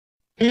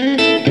We have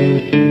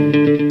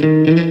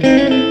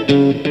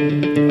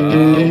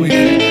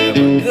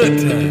a good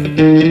time.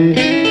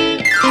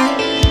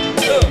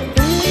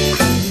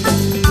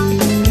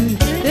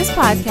 This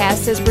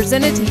podcast is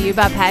presented to you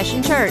by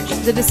Passion Church,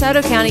 the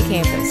DeSoto County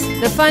campus,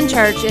 the fun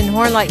church in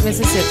Horn Lake,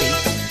 Mississippi.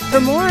 For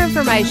more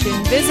information,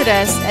 visit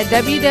us at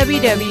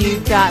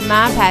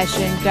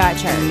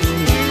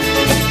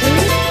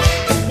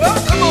www.mypassion.church.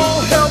 Well, come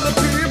on, help the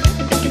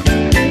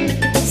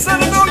people.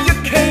 Said I know you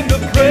came to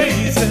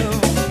praise him.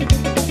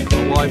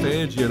 My wife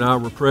Angie and I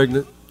were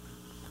pregnant,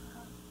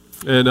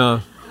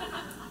 and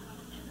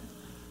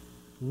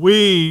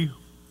we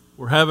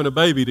were having a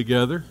baby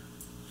together,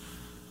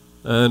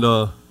 and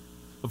of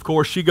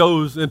course she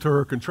goes into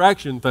her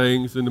contraction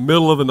things in the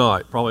middle of the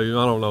night, probably,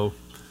 I don't know,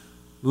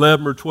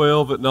 11 or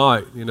 12 at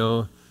night, you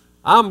know.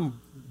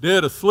 I'm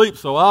dead asleep,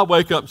 so I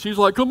wake up, and she's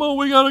like, come on,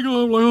 we gotta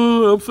go. I'm like,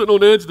 oh. I'm sitting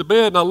on the edge of the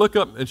bed, and I look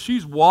up, and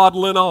she's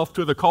waddling off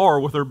to the car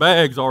with her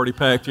bags already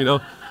packed, you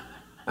know.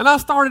 And I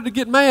started to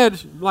get mad,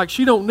 like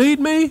she don't need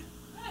me.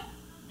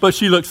 But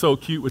she looked so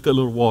cute with that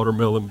little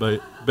watermelon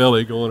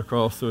belly going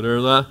across through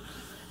there.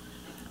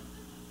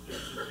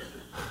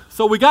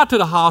 So we got to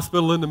the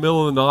hospital in the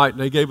middle of the night,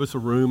 and they gave us a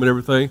room and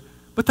everything,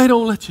 but they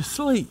don't let you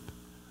sleep.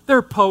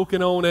 They're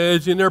poking on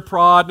edge, and they're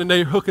prodding, and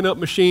they're hooking up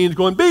machines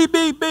going beep,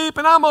 beep, beep,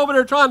 and I'm over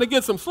there trying to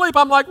get some sleep.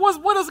 I'm like,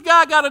 what does a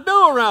guy got to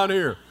do around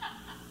here?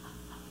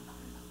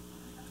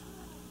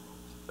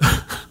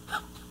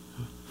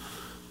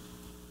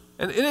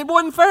 And it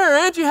wasn't fair.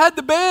 Angie had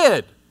the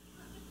bed.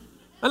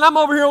 And I'm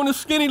over here on this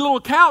skinny little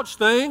couch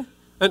thing,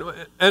 and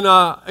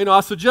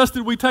I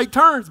suggested we take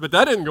turns, but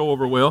that didn't go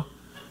over well.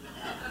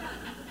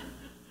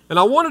 And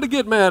I wanted to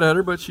get mad at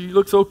her, but she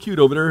looked so cute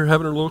over there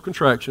having her little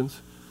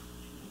contractions.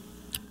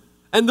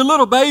 And the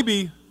little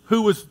baby,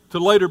 who was to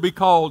later be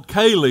called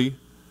Kaylee,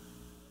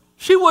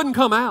 she wouldn't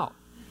come out.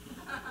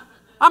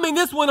 I mean,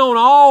 this went on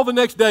all the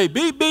next day.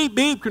 Beep, beep,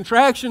 beep,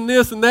 contraction,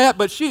 this and that,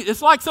 but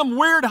it's like some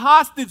weird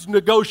hostage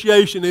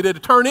negotiation it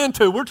had turned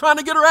into. We're trying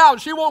to get her out,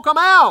 and she won't come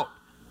out.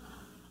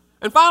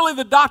 And finally,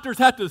 the doctors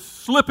had to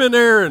slip in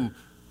there and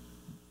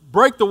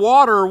break the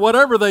water or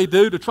whatever they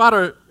do to try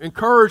to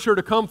encourage her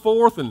to come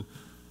forth, and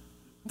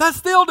that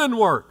still didn't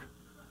work.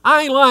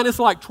 I ain't lying, it's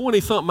like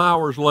 20-something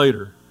hours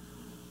later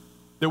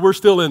that we're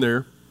still in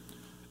there.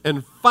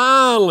 And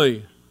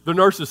finally, the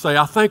nurses say,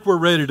 I think we're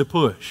ready to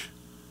push.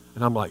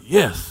 And I'm like,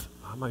 yes,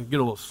 I might get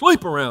a little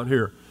sleep around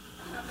here.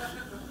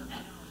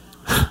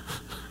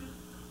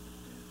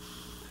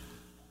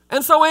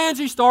 And so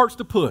Angie starts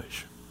to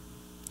push.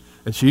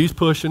 And she's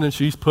pushing and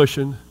she's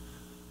pushing.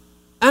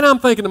 And I'm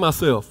thinking to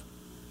myself,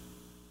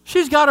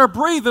 she's got her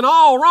breathing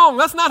all wrong.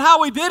 That's not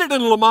how we did it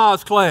in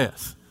Lamaze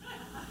class.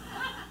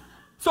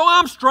 So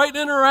I'm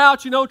straightening her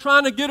out, you know,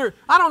 trying to get her.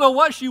 I don't know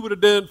what she would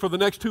have done for the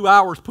next 2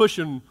 hours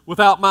pushing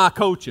without my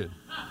coaching.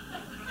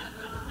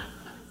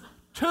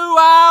 2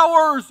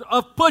 hours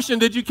of pushing.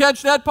 Did you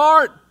catch that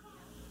part?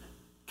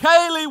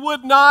 Kaylee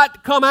would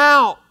not come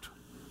out.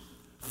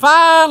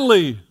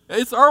 Finally,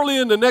 it's early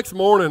in the next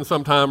morning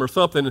sometime or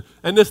something,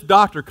 and this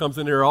doctor comes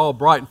in there all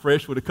bright and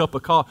fresh with a cup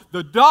of coffee.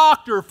 The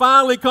doctor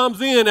finally comes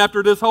in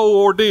after this whole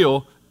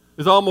ordeal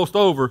is almost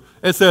over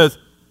and says,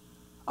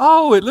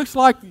 oh, it looks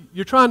like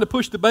you're trying to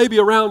push the baby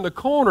around the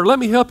corner. Let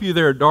me help you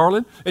there,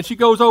 darling. And she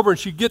goes over and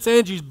she gets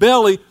Angie's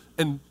belly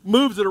and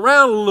moves it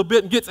around a little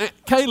bit and gets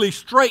Kaylee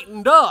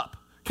straightened up.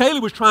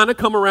 Kaylee was trying to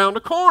come around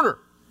the corner.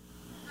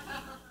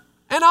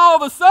 And all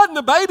of a sudden,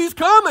 the baby's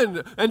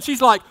coming. And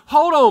she's like,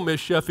 hold on, Miss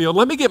Sheffield.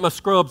 Let me get my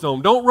scrubs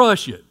on. Don't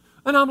rush it.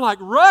 And I'm like,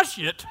 rush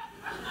it?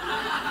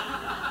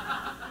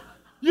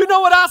 You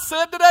know what I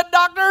said to that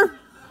doctor?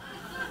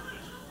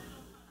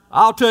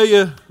 I'll tell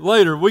you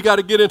later. We got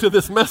to get into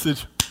this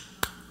message.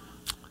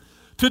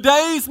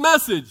 Today's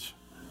message.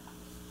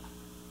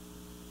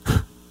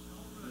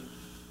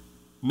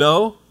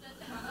 No.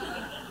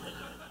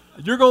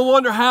 You're going to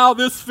wonder how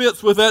this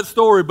fits with that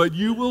story, but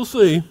you will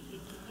see.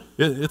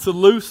 It's a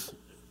loose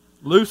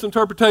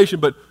interpretation,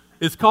 but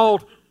it's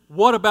called,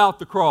 What About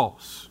the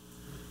Cross?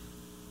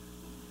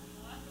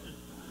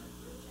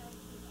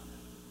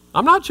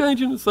 I'm not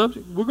changing the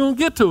subject. We're going to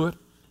get to it.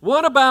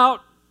 What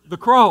about the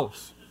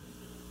cross?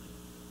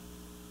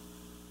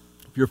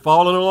 If you're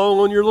following along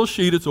on your little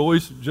sheet, it's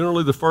always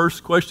generally the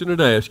first question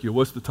it asks you.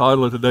 What's the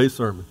title of today's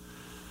sermon?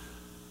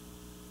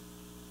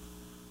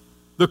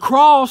 The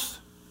cross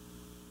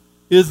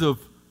is of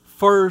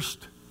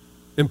first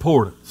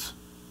importance.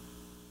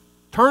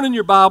 Turn in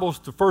your Bibles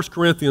to 1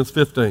 Corinthians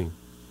 15,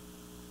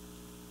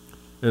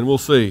 and we'll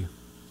see.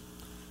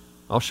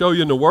 I'll show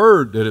you in the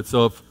Word that it's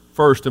of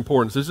first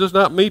importance. It's just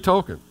not me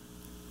talking.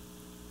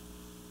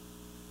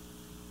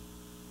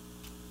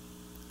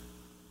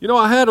 You know,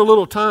 I had a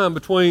little time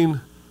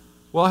between,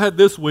 I had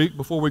this week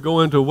before we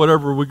go into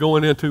whatever we're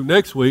going into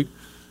next week,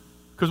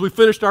 because we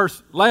finished our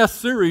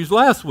last series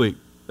last week.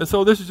 And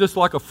so this is just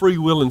like a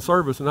freewheeling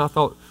service, and I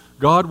thought,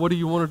 God, what do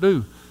you want to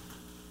do?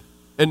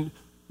 And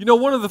you know,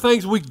 one of the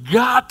things we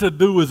got to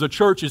do as a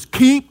church is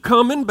keep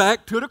coming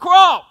back to the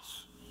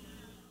cross.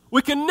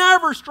 We can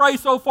never stray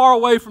so far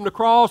away from the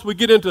cross we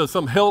get into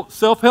some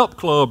self-help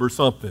club or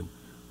something.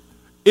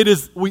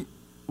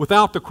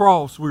 Without the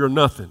cross, we are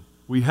nothing.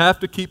 We have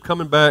to keep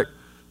coming back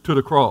to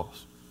the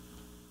cross.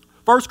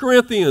 1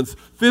 Corinthians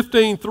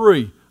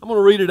 15:3. I'm going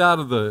to read it out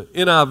of the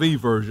NIV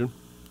version.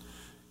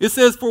 It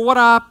says, "For what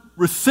I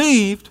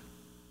received,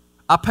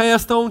 I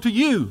passed on to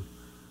you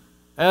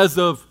as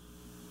of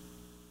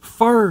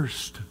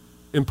first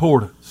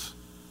importance."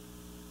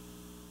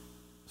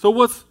 So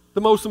what's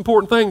the most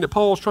important thing that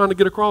Paul's trying to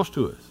get across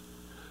to us?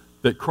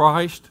 That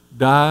Christ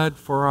died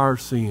for our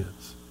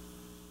sins.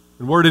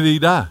 And where did he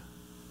die?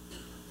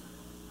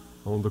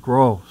 On the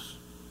cross.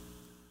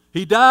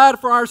 He died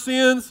for our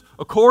sins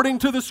according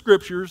to the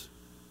Scriptures,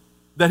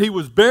 that he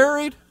was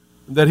buried,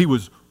 and that he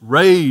was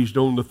raised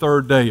on the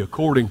third day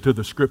according to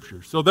the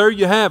Scriptures. So there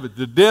you have it,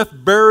 the death,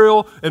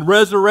 burial, and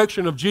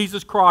resurrection of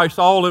Jesus Christ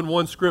all in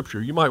one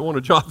Scripture. You might want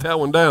to jot that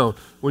one down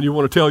when you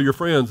want to tell your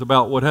friends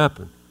about what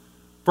happened.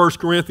 1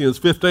 Corinthians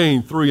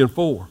 15:3 and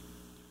 4.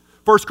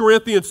 1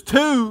 Corinthians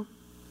 2,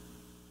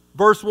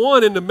 verse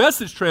 1 in the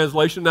Message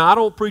translation. Now, I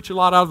don't preach a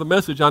lot out of the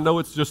Message. I know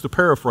it's just a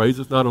paraphrase.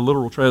 It's not a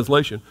literal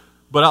translation.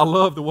 But I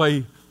love the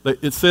way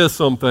that it says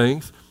some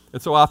things.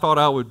 And so I thought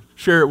I would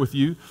share it with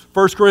you.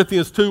 1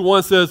 Corinthians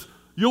 2:1 says,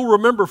 "You'll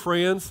remember,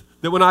 friends,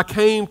 that when I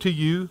came to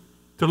you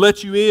to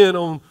let you in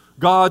on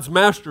God's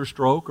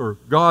masterstroke or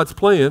God's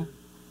plan,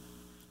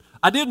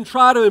 I didn't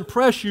try to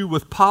impress you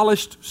with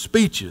polished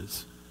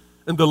speeches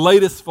and the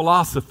latest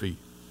philosophy.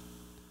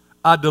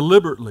 I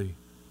deliberately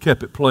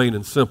kept it plain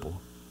and simple.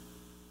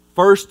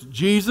 First,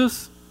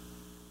 Jesus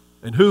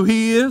and who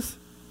he is,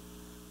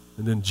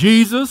 and then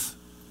Jesus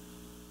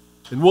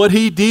and what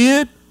he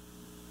did,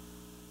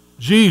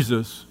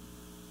 Jesus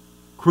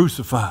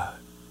crucified."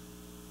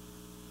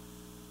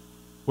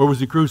 Where was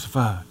he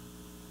crucified?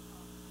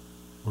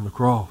 On the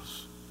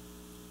cross.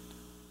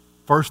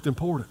 First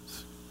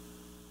importance.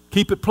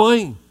 Keep it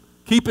plain.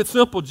 Keep it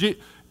simple.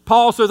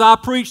 Paul says, I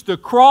preach the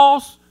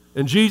cross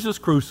and Jesus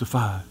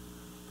crucified.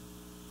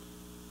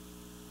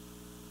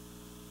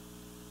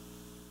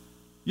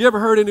 You ever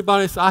heard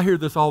anybody say, I hear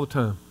this all the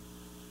time,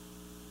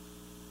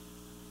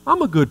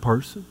 I'm a good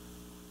person.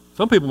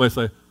 Some people may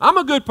say, I'm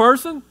a good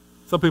person.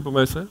 Some people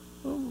may say,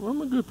 oh,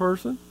 I'm a good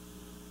person.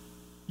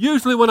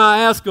 Usually when I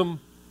ask them,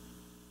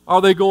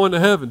 are they going to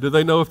heaven? Do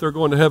they know if they're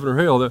going to heaven or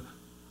hell?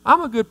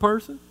 I'm a good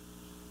person.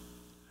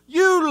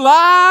 You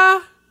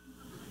lie.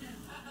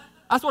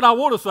 That's what I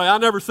want to say. I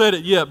never said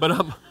it yet, but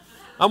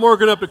I'm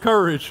working up the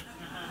courage.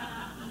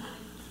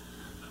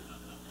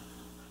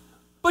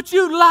 But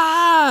you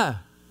lie.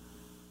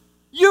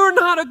 You're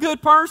not a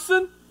good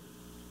person.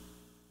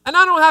 And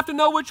I don't have to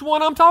know which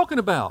one I'm talking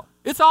about.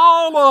 It's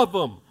all of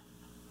them.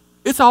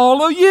 It's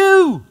all of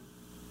you.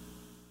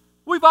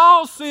 We've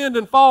all sinned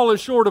and fallen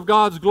short of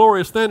God's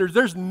glorious standards.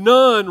 There's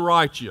none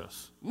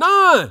righteous.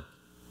 None.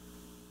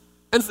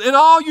 And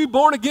all you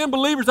born-again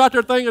believers out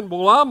there thinking,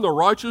 well, I'm the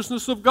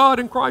righteousness of God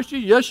in Christ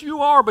Jesus. Yes, you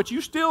are, but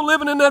you're still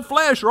living in that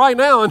flesh right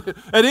now. And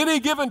at any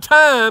given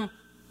time,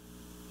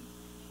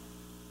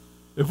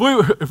 if we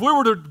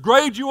were to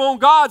grade you on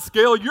God's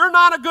scale, you're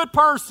not a good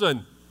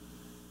person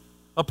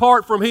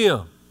apart from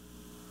him.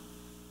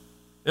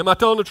 Am I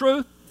telling the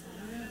truth?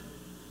 Amen.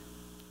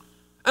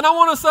 And I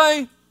want to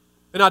say,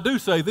 and I do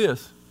say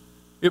this,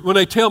 when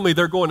they tell me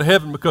they're going to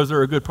heaven because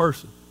they're a good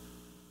person,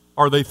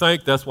 or they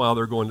think that's why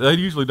they're going. They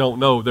usually don't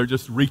know. They're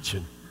just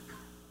reaching.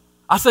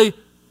 I say,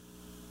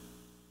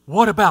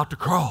 what about the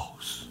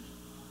cross?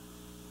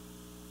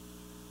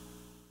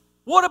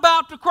 What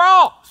about the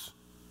cross?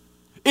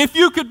 If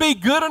you could be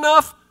good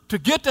enough to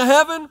get to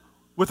heaven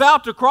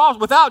without the cross,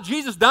 without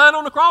Jesus dying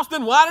on the cross,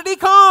 then why did he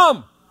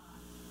come?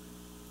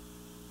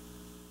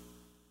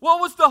 What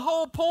was the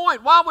whole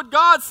point? Why would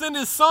God send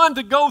his son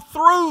to go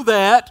through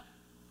that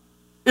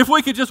if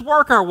we could just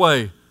work our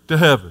way to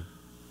heaven?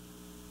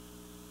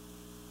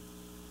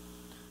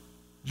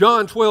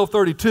 John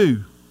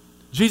 12:32,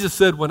 Jesus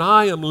said, when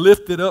I am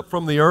lifted up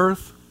from the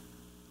earth,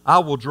 I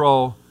will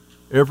draw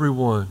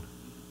everyone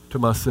to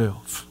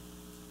myself.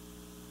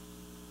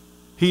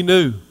 He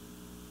knew,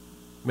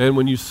 man,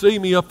 when you see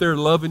me up there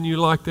loving you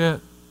like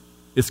that,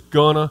 it's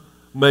gonna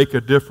make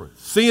a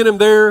difference. Seeing him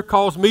there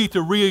caused me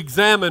to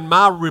re-examine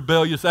my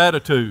rebellious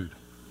attitude.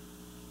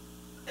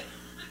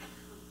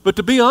 But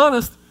to be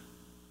honest,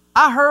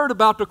 I heard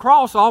about the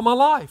cross all my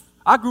life.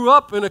 I grew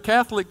up in a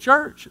Catholic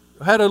church.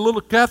 I had a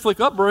little Catholic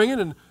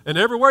upbringing, and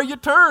everywhere you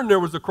turned, there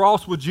was a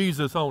cross with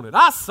Jesus on it.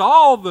 I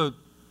saw the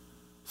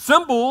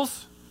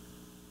symbols,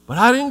 but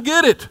I didn't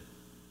get it.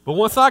 But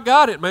once I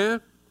got it, man,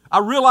 I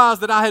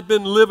realized that I had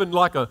been living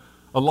like a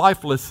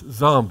lifeless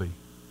zombie.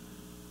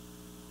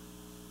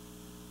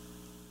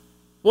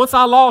 Once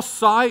I lost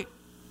sight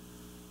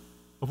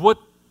of why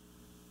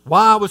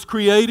I was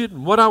created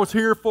and what I was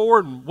here for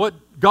and what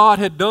God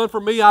had done for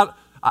me,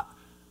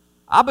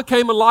 I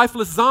became a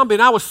lifeless zombie,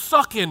 and I was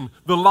sucking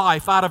the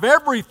life out of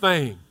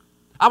everything.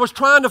 I was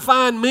trying to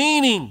find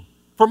meaning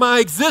for my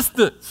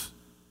existence.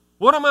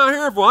 What am I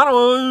here for? I don't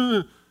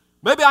know.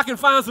 Maybe I can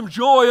find some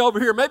joy over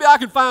here. Maybe I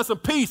can find some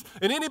peace.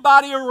 And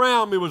anybody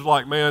around me was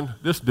like, man,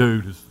 this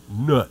dude is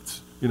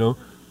nuts, you know.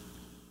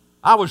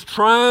 I was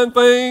trying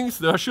things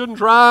that I shouldn't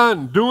try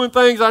and doing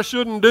things I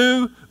shouldn't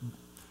do.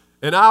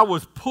 And I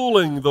was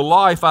pulling the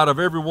life out of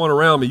everyone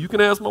around me. You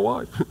can ask my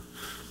wife.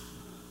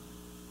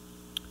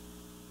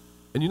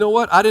 And you know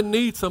what? I didn't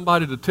need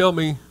somebody to tell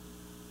me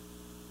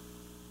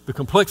the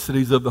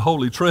complexities of the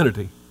Holy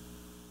Trinity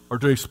or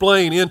to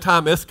explain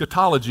end-time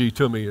eschatology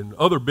to me and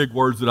other big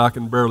words that I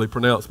can barely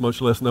pronounce, much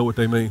less know what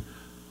they mean.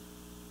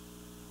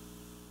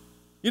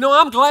 You know,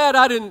 I'm glad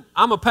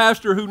I'm a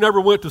pastor who never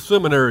went to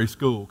seminary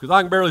school because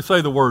I can barely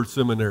say the word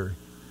seminary.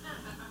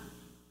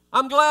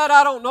 I'm glad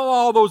I don't know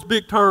all those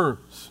big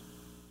terms.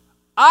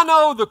 I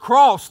know the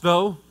cross,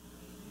 though.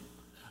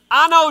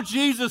 I know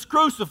Jesus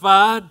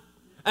crucified,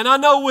 and I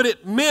know what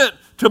it meant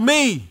to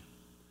me.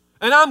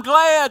 And I'm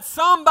glad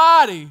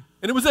somebody,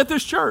 and it was at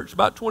this church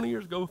about 20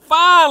 years ago,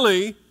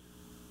 finally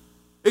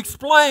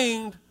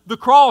explained the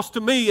cross to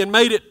me and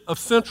made it of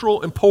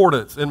central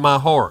importance in my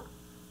heart.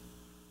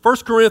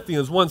 1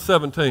 Corinthians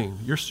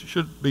 1:17. You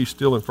should be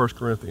still in 1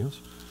 Corinthians.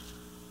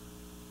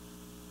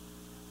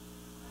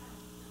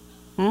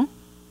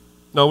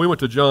 No, we went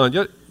to John.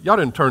 Y'all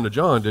didn't turn to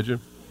John, did you?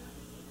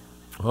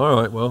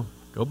 All right, well,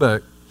 go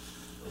back.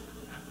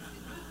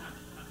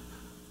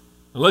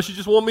 Unless you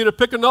just want me to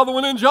pick another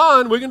one in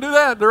John, we can do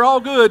that. They're all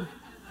good.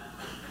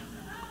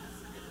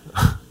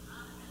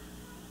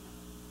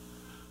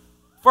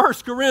 1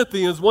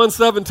 Corinthians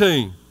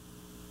 1:17.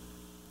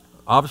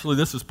 Obviously,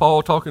 this is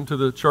Paul talking to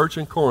the church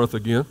in Corinth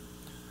again.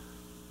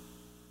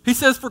 He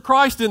says, for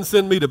Christ didn't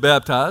send me to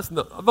baptize,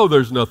 though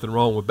there's nothing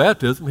wrong with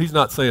baptism. He's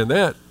not saying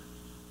that.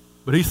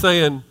 But he's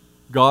saying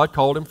God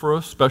called him for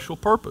a special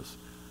purpose.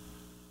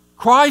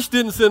 Christ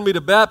didn't send me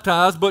to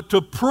baptize, but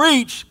to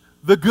preach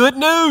the good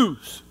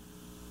news.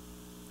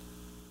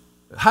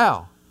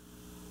 How?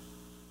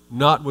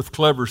 Not with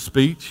clever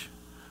speech,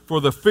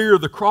 for the fear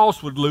of the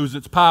cross would lose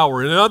its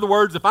power. In other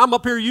words, if I'm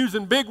up here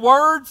using big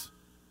words,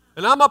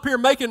 and I'm up here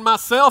making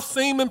myself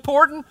seem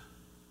important,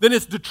 then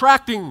it's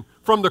detracting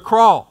from the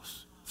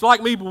cross. It's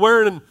like me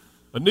wearing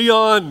a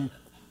neon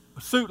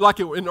suit like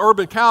an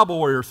urban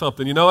cowboy or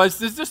something, you know. It's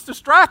just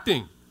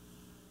distracting.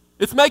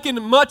 It's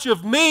making much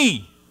of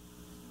me.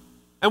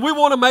 And we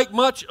want to make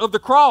much of the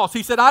cross.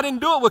 He said, I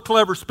didn't do it with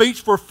clever speech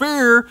for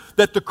fear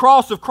that the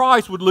cross of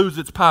Christ would lose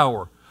its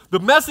power. The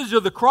message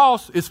of the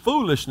cross is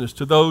foolishness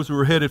to those who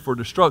are headed for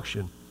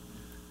destruction.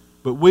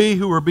 But we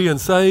who are being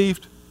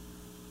saved,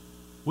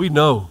 we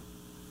know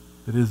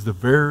that it is the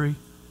very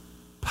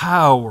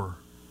power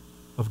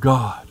of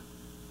God.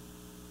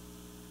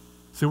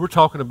 See, we're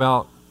talking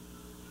about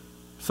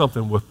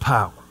something with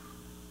power.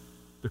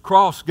 The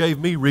cross gave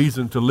me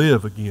reason to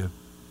live again.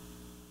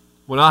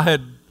 When I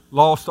had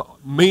lost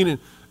meaning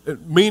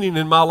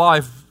in my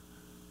life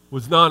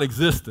was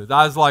non-existent.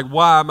 I was like,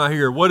 why am I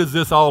here? What is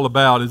this all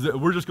about?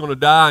 We're just going to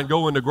die and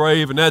go in the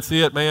grave and that's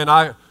it, man.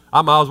 I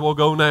might as well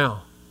go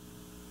now.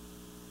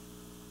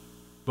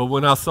 But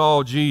when I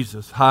saw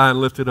Jesus high and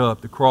lifted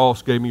up, the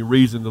cross gave me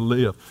reason to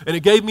live. And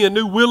it gave me a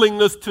new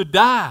willingness to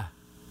die.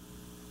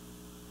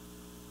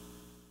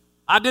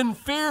 I didn't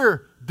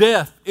fear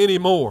death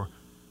anymore.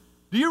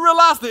 Do you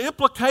realize the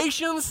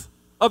implications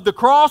of the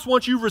cross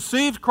once you've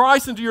received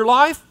Christ into your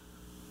life?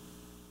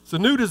 It's a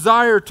new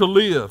desire to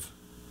live.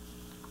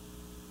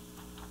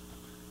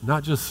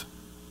 Not just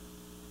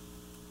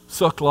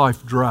suck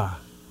life dry.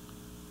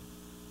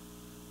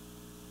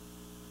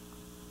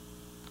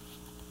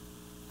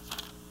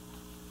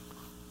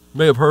 You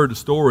may have heard the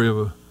story of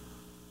a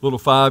little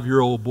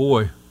 5-year-old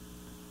boy.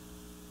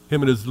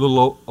 Him and his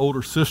little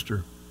older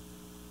sister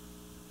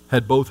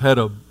had both had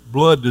a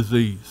blood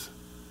disease.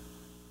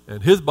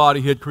 And his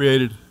body had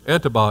created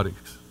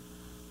antibodies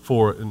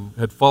for it and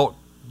had fought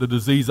the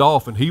disease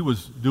off, and he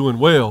was doing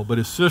well, but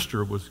his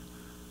sister was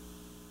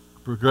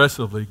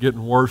progressively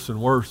getting worse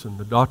and worse. And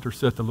the doctor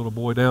set the little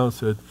boy down and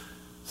said,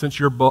 since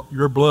your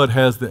blood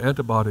has the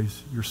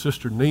antibodies your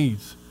sister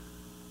needs,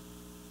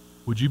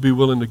 would you be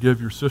willing to give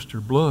your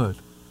sister blood?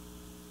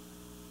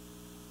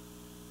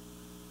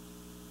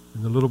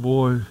 And the little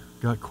boy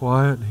got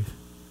quiet, and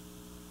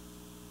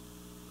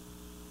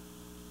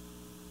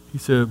he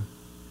said,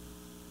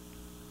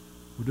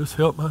 would this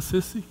help my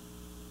sissy?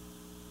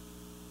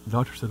 The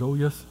doctor said, oh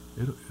yes,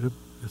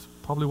 it's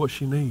probably what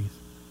she needs.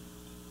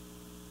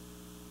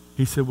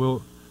 He said,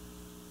 well,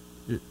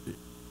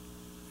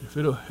 if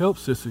it'll help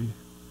sissy,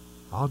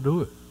 I'll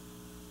do it.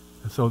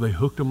 And so they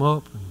hooked him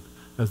up, and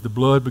as the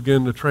blood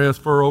began to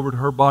transfer over to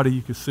her body,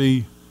 you could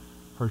see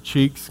her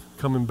cheeks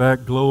coming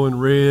back glowing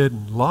red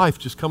and life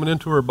just coming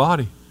into her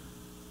body.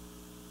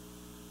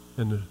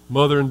 And the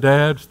mother and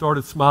dad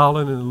started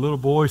smiling, and the little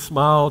boy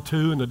smiled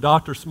too, and the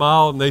doctor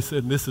smiled, and they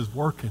said, this is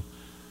working.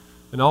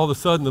 And all of a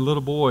sudden, the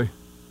little boy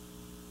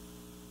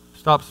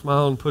stopped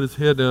smiling, put his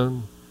head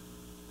down.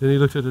 Then he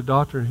looked at the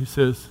doctor, and he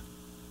says,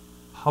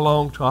 how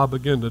long till I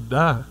begin to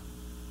die?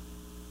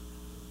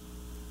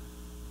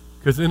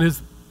 Because in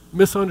his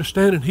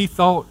misunderstanding, he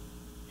thought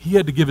he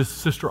had to give his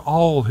sister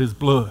all his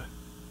blood.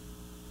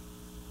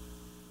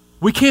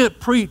 We can't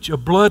preach a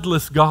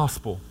bloodless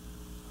gospel.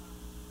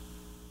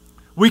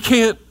 We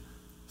can't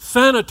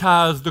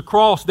sanitize the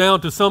cross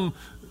down to some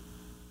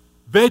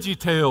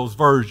VeggieTales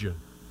version.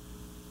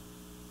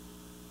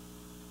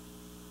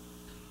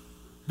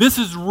 This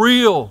is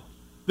real.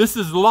 This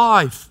is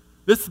life.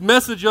 This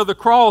message of the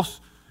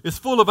cross is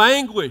full of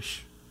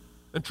anguish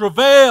and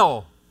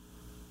travail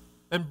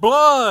and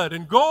blood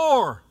and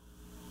gore.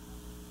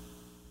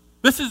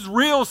 This is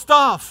real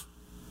stuff.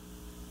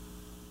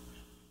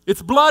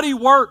 It's bloody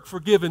work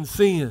forgiving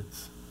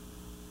sins.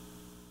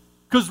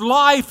 Because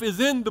life is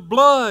in the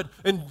blood,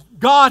 and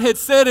God had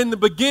said in the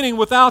beginning,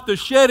 without the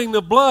shedding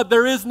of blood,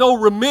 there is no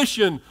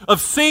remission of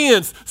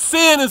sins.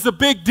 Sin is a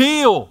big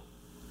deal.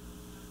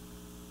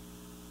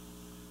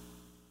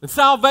 And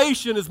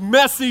salvation is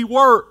messy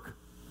work.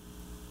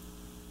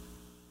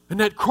 And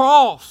that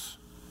cross,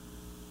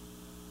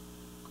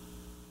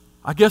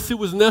 I guess it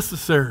was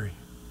necessary.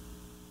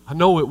 I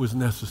know it was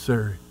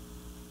necessary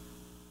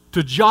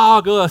to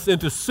jog us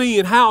into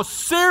seeing how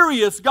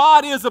serious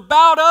God is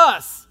about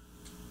us.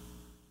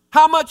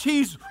 How much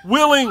He's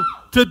willing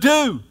to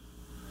do.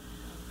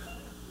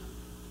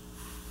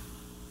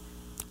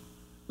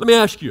 Let me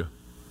ask you,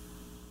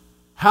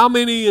 how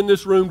many in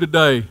this room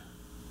today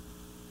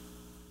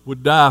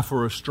would die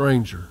for a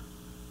stranger?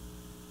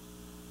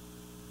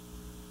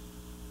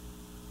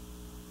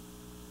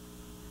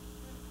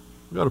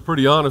 We've got a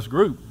pretty honest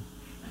group.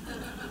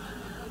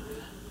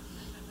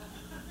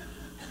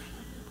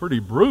 Pretty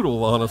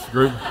brutal, honest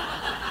group.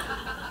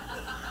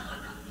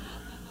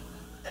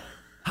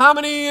 How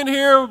many in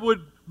here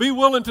would be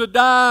willing to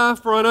die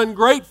for an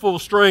ungrateful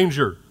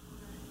stranger?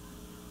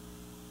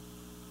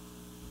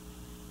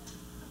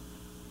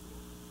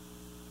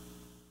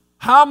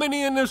 How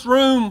many in this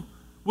room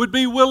would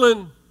be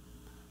willing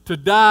to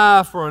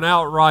die for an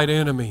outright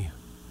enemy?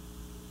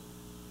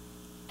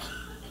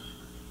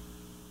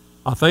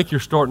 I think you're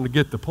starting to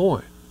get the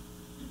point.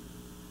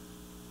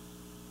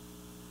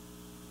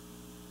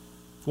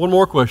 One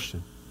more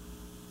question.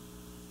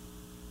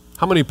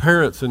 How many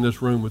parents in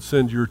this room would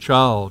send your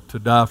child to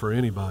die for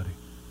anybody?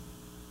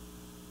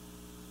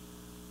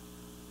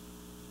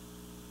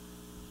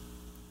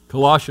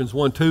 Colossians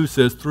 1:2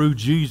 says, through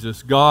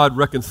Jesus, God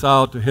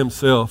reconciled to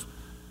Himself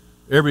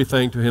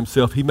everything to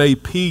Himself. He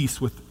made peace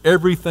with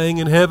everything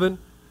in heaven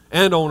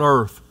and on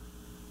earth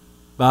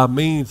by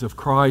means of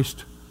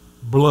Christ's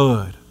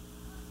blood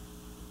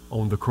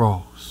on the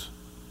cross.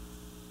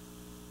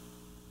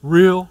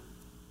 Real,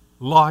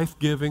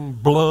 life-giving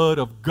blood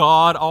of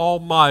God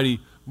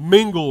Almighty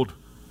mingled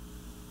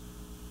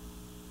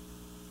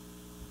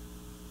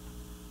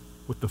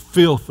with the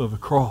filth of the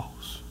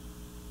cross.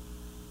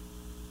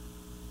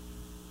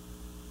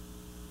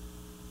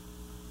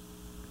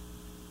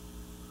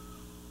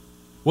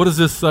 What does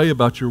this say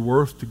about your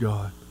worth to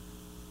God?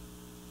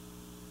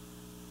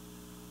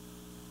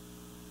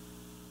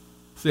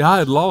 See, I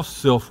had lost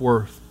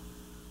self-worth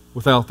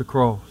without the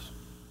cross.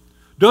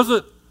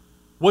 Doesn't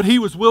what He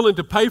was willing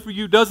to pay for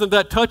you, doesn't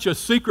that touch a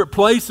secret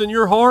place in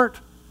your heart?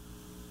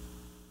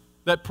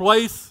 That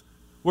place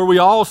where we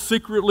all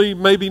secretly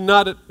maybe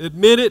not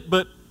admit it,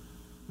 but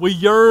we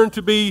yearn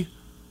to be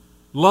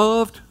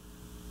loved,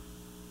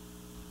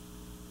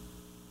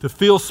 to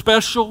feel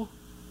special,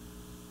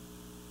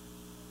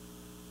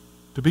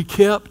 to be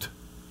kept,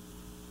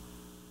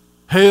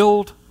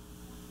 held.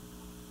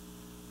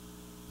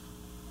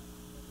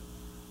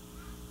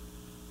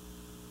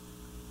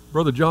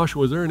 Brother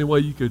Joshua, is there any way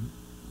you could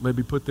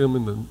maybe put them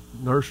in the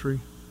nursery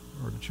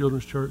or the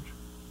children's church?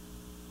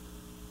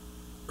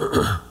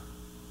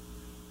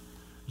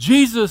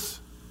 Jesus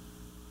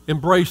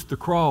embraced the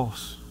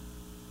cross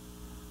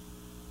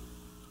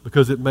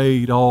because it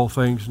made all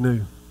things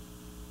new.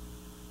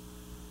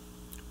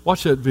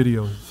 Watch that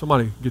video.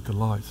 Somebody get the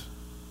lights.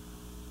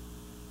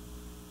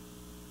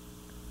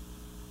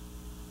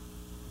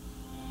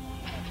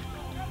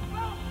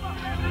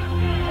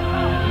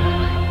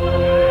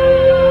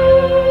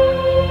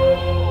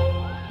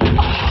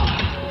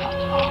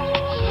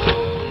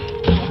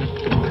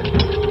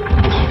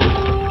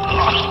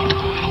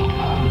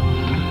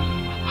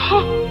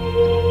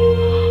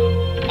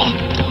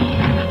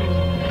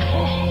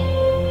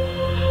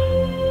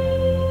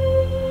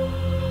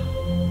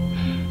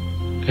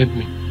 Help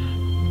me.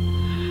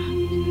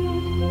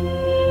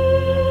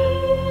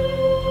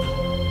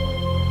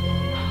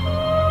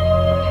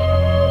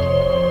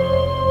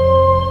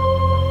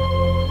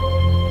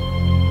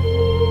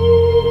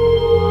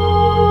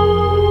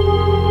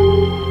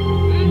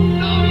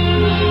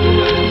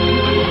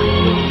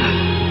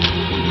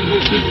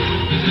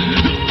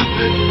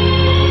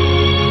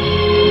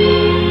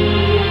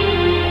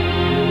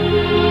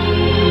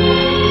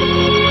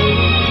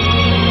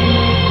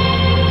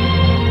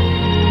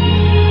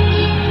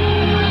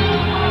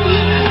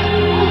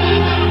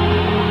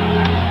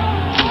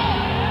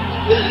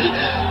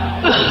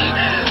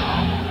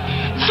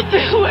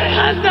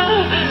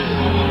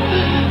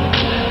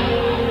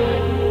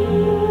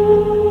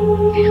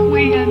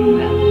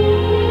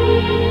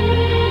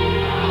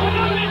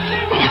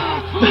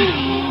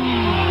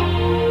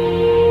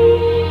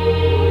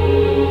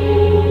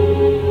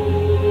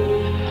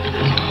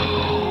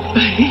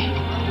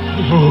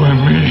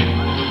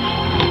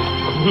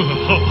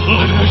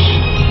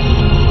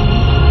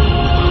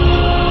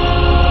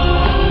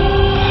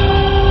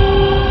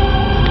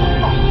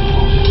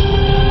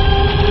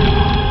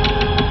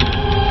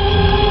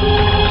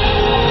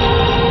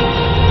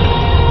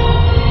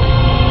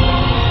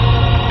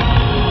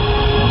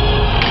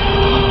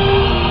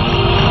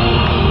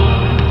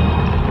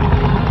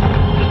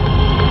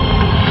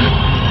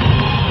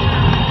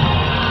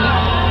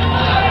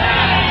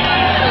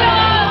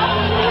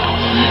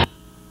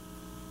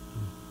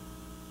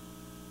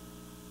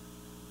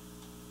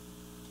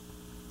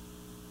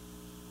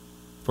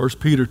 1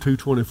 Peter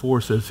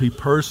 2:24 says he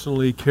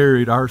personally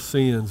carried our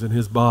sins in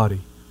his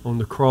body on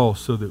the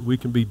cross so that we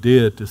can be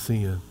dead to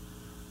sin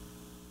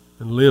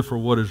and live for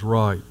what is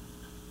right.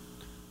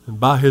 And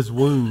by his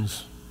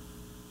wounds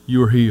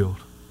you are healed.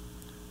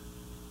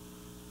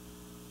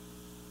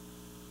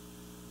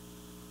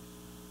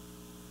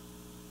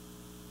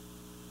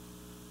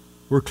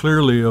 We're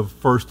clearly of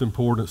first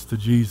importance to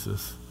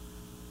Jesus.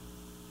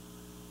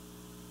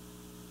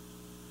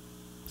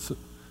 So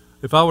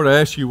if I were to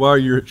ask you why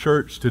you're at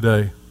church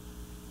today,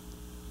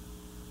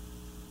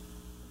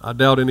 I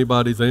doubt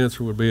anybody's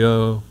answer would be,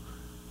 oh,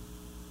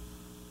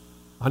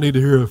 I need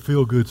to hear a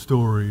feel-good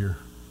story, or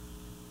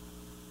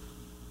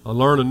I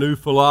learn a new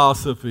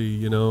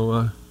philosophy,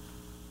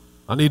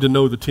 I need to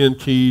know the 10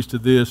 keys to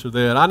this or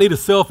that. I need a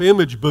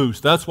self-image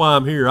boost. That's why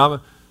I'm here.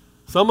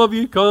 Some of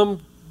you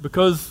come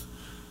because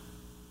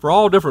for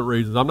all different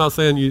reasons. I'm not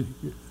saying you,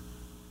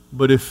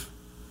 but if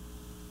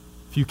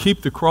you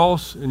keep the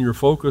cross in your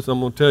focus,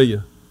 I'm going to tell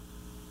you,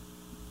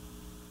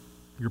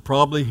 you're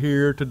probably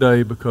here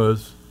today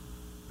because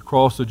the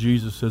cross of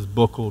Jesus has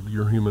buckled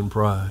your human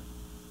pride.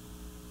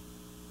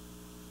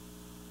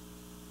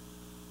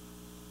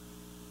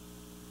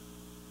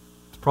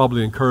 It's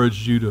probably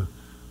encouraged you to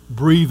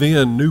breathe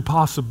in new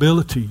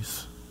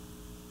possibilities.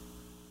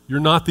 You're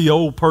not the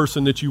old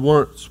person that you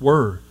once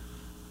were.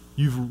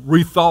 You've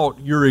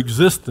rethought your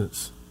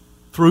existence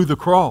through the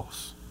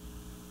cross.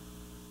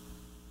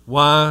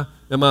 Why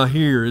am I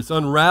here? It's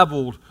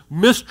unraveled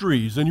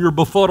mysteries in your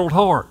befuddled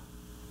heart.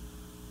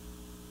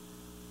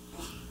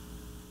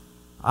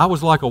 I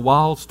was like a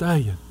wild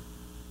stallion.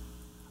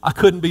 I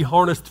couldn't be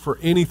harnessed for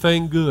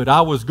anything good.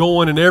 I was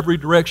going in every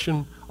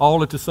direction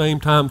all at the same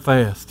time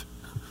fast.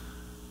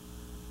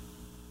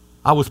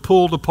 I was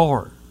pulled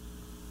apart.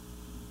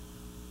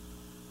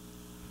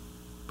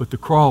 But the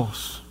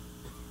cross,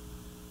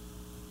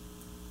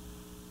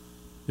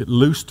 it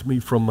loosed me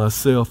from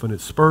myself and it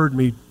spurred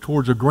me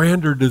towards a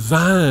grander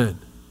design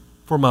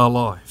for my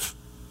life.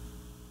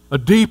 A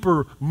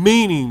deeper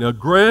meaning, a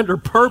grander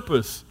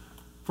purpose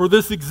for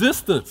this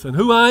existence and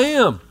who I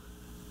am.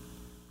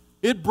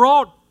 It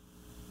brought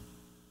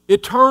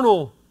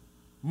eternal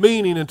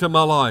meaning into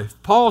my life.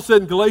 Paul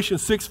said in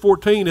Galatians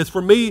 6:14, "As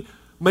for me,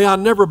 may I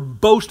never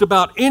boast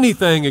about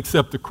anything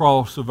except the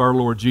cross of our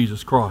Lord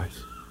Jesus Christ."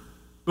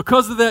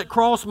 Because of that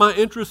cross, my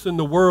interest in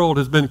the world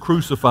has been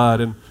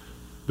crucified, and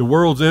the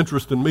world's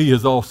interest in me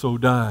has also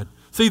died.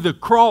 See, the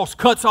cross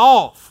cuts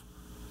off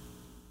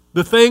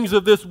the things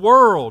of this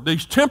world,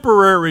 these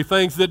temporary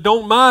things that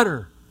don't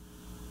matter.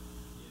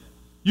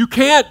 You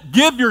can't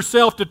give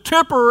yourself to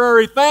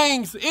temporary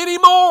things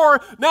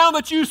anymore now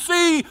that you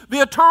see the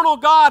eternal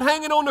God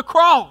hanging on the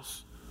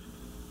cross.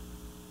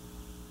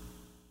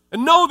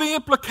 And know the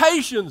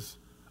implications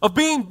of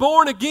being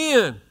born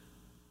again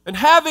and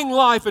having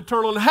life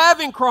eternal and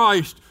having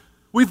Christ.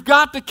 We've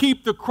got to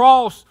keep the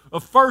cross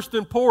of first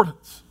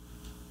importance.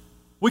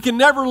 We can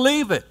never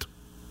leave it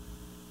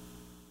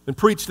and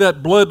preach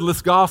that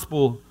bloodless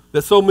gospel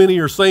that so many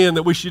are saying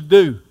that we should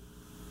do.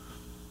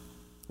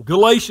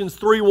 Galatians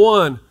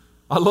 3:1,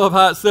 I love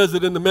how it says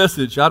it in the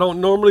Message. I don't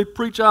normally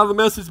preach out of the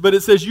Message, but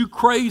it says, "You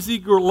crazy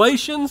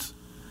Galatians."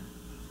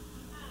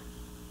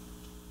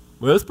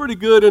 Well, it's pretty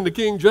good in the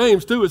King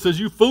James too. It says,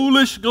 "You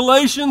foolish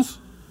Galatians."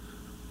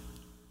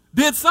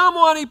 Did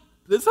somebody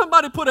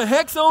put a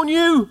hex on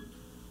you?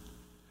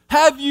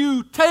 Have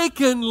you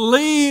taken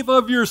leave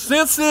of your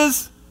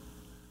senses?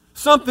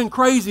 Something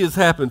crazy has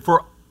happened,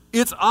 for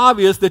it's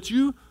obvious that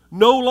you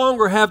no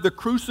longer have the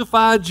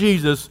crucified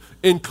Jesus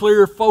in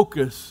clear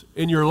focus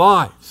in your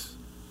lives.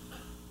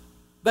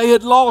 They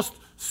had lost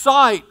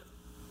sight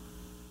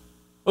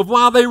of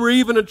why they were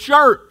even a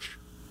church,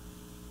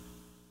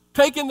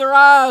 taking their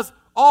eyes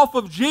off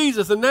of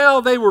Jesus, and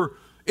now they were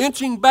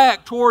inching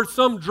back towards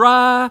some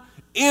dry,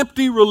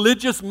 empty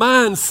religious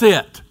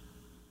mindset.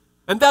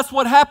 And that's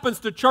what happens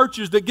to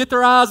churches that get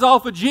their eyes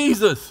off of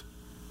Jesus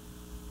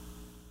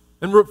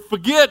and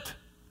forget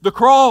the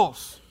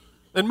cross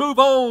and move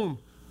on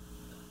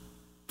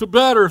to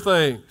better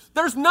things.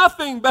 There's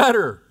nothing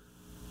better.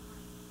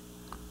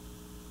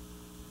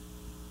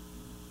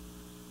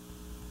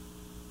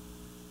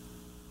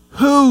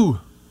 Who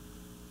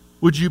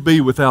would you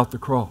be without the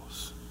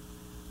cross?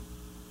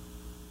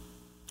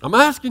 I'm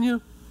asking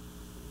you.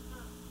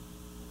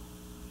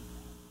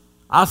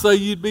 I say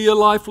you'd be a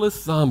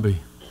lifeless zombie.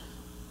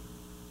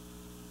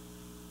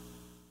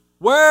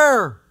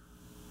 Where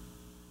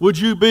would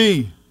you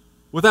be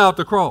without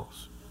the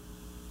cross?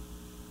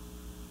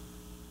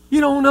 You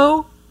don't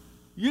know.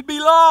 You'd be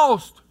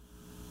lost.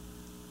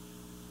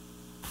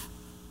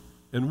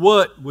 And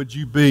what would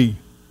you be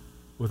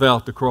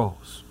without the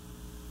cross?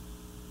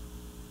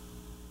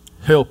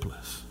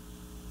 Helpless.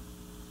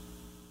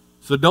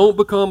 So don't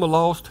become a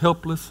lost,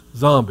 helpless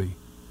zombie.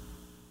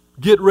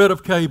 Get rid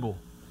of cable.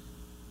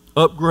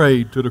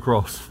 Upgrade to the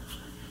cross.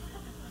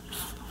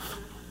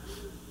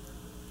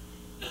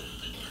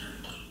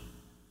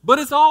 But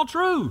it's all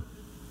true.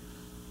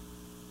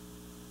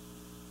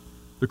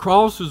 The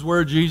cross is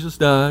where Jesus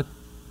died,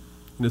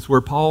 and it's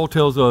where Paul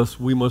tells us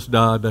we must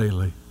die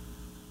daily.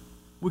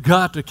 We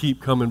got to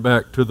keep coming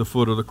back to the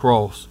foot of the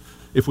cross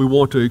if we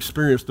want to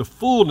experience the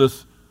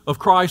fullness of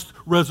Christ's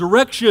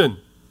resurrection.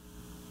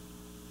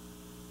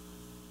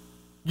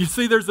 You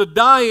see, there's a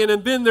dying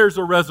and then there's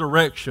a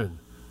resurrection.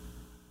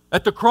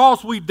 At the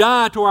cross, we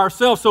die to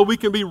ourselves so we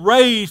can be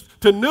raised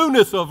to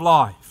newness of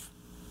life.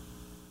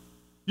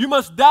 You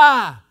must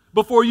die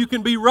before you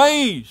can be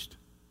raised.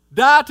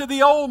 Die to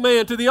the old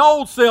man, to the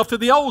old self, to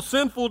the old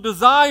sinful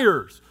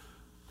desires.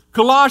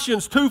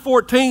 Colossians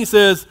 2:14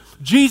 says,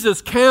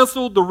 Jesus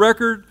canceled the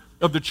record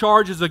of the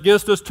charges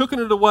against us, took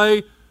it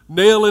away,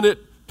 nailing it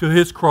to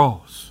his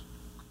cross.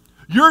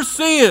 Your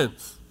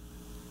sins,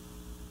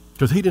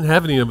 because he didn't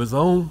have any of his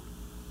own,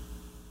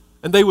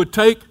 and they would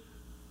take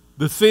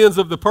the sins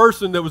of the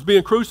person that was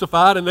being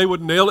crucified and they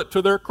would nail it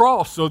to their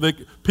cross so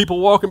that people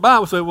walking by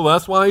would say, well,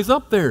 that's why he's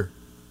up there.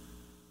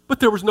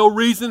 But there was no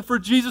reason for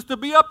Jesus to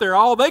be up there.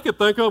 All they could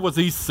think of was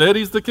he said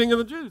he's the King of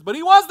the Jews. But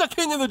he was the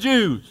King of the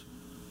Jews.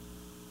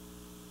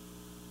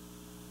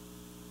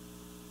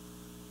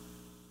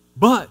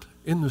 But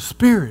in the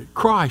Spirit,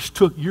 Christ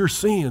took your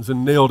sins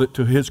and nailed it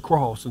to his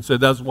cross and said,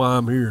 that's why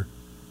I'm here.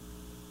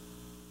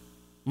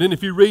 And then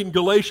if you read in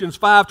Galatians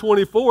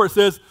 5:24, it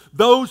says,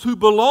 those who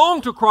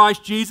belong to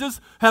Christ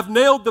Jesus have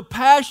nailed the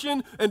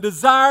passion and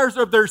desires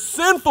of their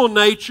sinful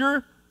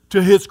nature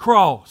to his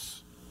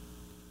cross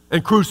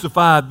and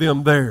crucified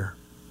them there.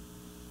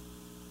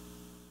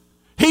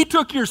 He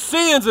took your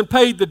sins and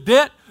paid the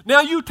debt. Now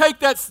you take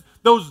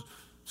those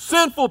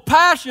sinful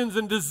passions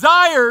and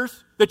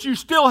desires that you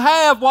still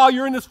have while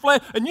you're in this flesh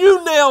and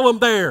you nail them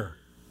there.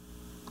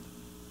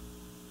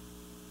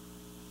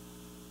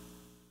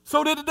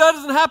 So that it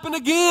doesn't happen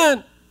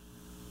again.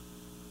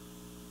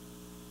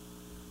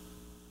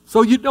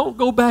 So you don't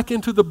go back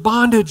into the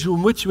bondage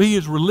in which he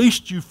has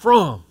released you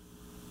from.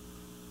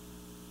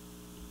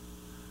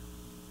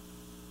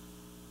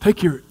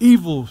 Take your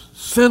evil,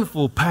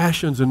 sinful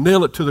passions and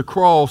nail it to the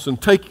cross, and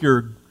take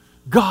your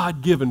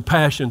God-given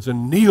passions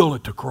and kneel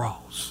at the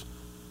cross.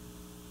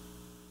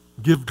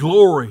 Give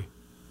glory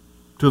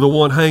to the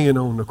one hanging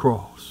on the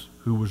cross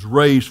who was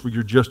raised for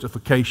your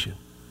justification.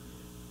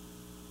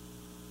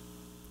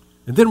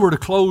 And then we're to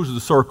close the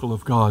circle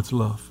of God's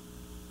love.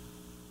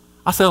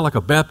 I sound like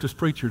a Baptist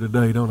preacher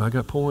today, don't I? I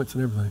got points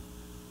and everything.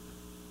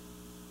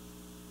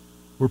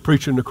 We're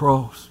preaching the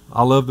cross.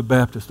 I love the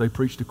Baptists. They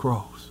preach the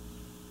cross.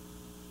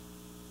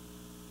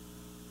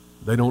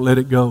 They don't let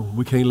it go.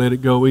 We can't let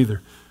it go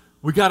either.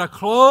 We got to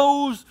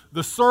close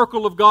the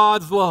circle of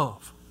God's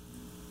love.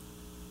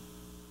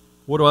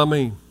 What do I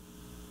mean?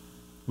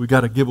 We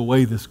got to give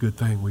away this good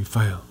thing we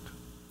found.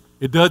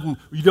 You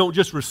don't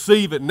just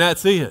receive it and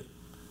that's it.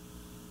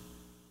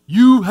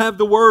 You have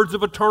the words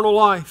of eternal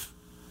life.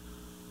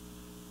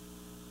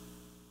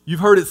 You've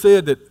heard it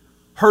said that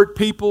hurt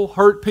people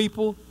hurt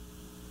people.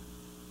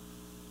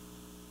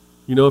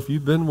 You know, if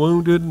you've been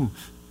wounded and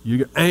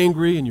you're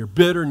angry and you're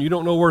bitter and you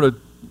don't know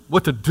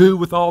what to do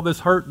with all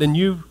this hurt, then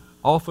you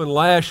often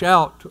lash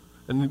out.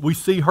 And we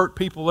see hurt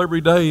people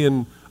every day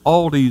in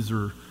Aldi's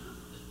or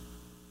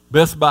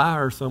Best Buy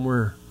or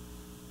somewhere,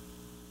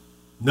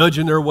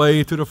 nudging their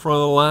way to the front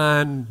of the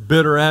line,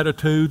 bitter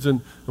attitudes,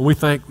 and we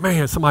think,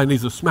 man, somebody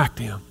needs to smack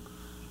them.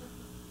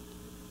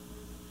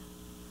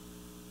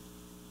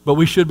 But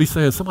we should be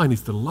saying somebody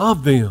needs to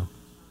love them,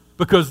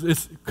 because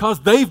it's because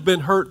they've been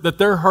hurt that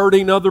they're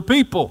hurting other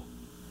people.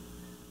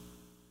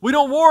 We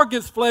don't war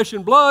against flesh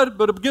and blood,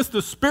 but against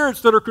the spirits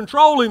that are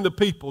controlling the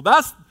people.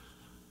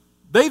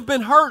 They've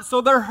been hurt,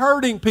 so they're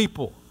hurting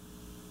people.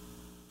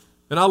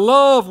 And I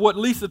love what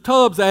Lisa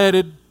Tubbs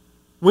added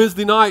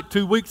Wednesday night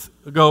 2 weeks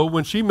ago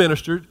when she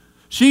ministered.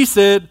 She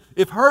said,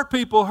 if hurt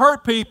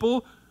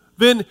people,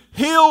 then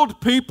healed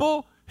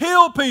people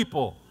heal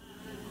people.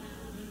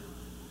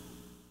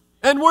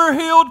 And we're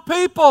healed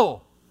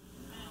people.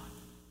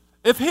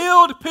 If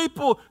healed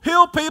people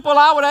heal people,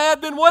 I would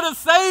add, then what does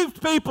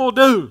saved people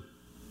do?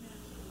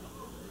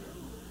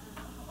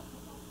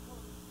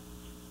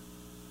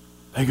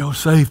 They go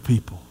save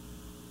people.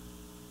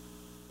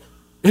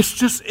 It's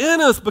just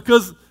in us,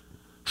 because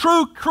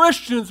true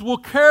Christians will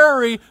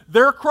carry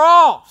their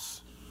cross.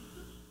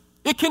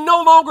 It can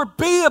no longer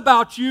be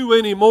about you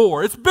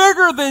anymore. It's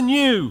bigger than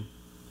you.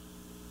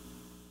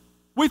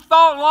 We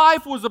thought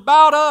life was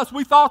about us.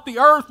 We thought the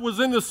earth was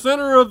in the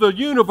center of the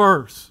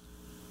universe.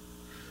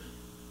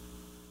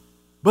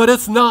 But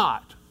it's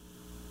not.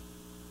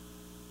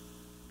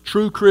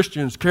 True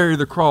Christians carry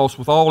the cross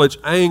with all its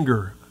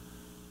anger,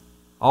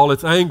 all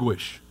its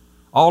anguish,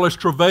 all its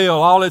travail,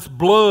 all its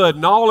blood,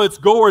 and all its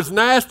gore, as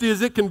nasty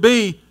as it can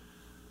be.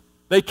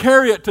 They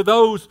carry it to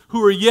those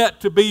who are yet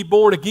to be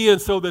born again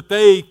so that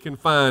they can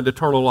find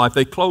eternal life.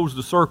 They close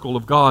the circle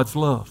of God's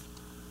love.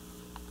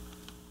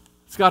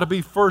 It's got to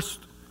be first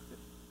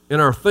in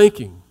our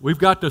thinking. We've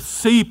got to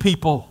see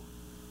people.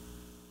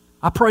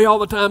 I pray all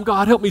the time,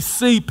 God, help me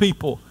see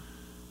people.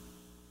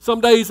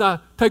 Some days I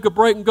take a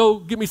break and go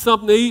get me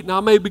something to eat, and I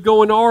may be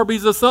going to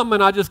Arby's or something,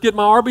 and I just get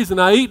my Arby's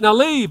and I eat and I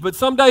leave. But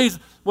some days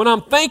when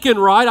I'm thinking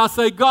right, I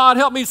say, God,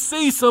 help me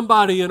see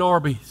somebody in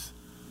Arby's.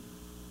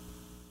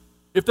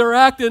 If they're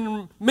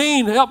acting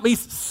mean, help me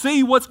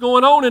see what's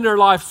going on in their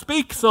life.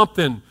 Speak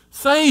something.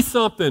 Say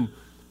something.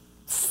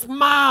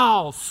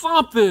 Smile.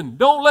 Something.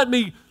 Don't let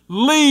me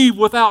leave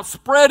without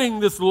spreading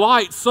this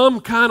light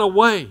some kind of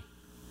way.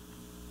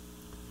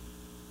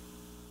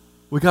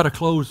 We got to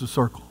close the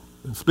circle.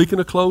 And speaking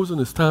of closing,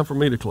 it's time for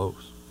me to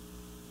close.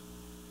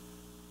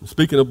 And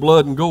speaking of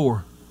blood and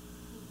gore,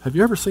 have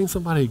you ever seen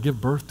somebody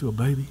give birth to a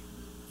baby?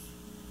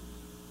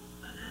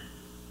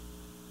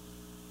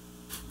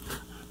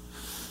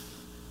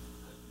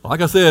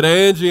 Like I said,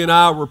 Angie and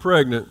I were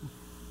pregnant.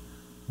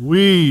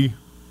 We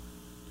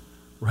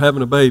were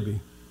having a baby.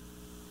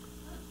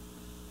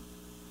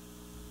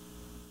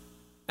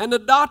 And the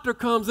doctor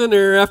comes in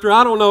there after,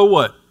 I don't know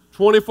what,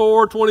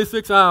 24,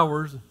 26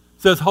 hours,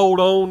 says,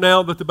 hold on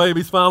now that the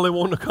baby's finally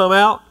wanting to come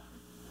out.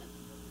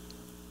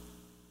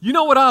 You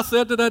know what I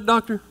said to that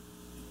doctor?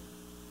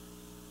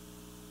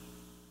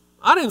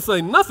 I didn't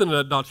say nothing to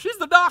that doctor. She's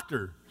the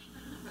doctor.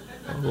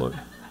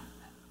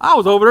 I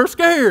was over there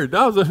scared.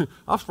 I was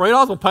afraid I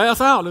was going to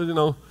pass out, you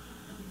know.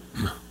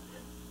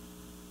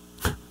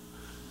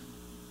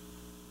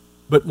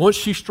 But once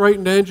she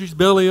straightened Angie's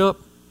belly up,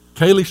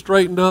 Kaylee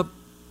straightened up.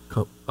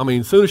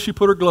 As soon as she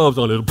put her gloves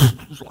on, it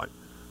was like,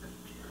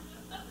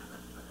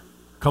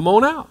 come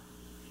on out.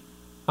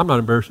 I'm not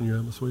embarrassing you,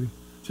 Emma, sweetie.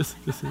 Just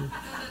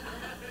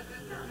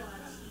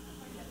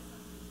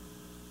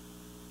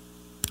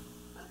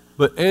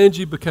But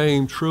Angie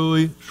became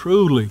truly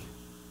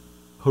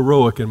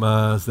heroic in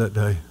my eyes that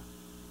day.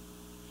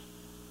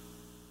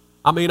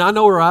 I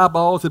know her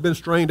eyeballs had been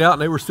strained out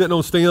and they were sitting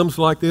on stems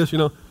like this,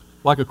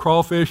 like a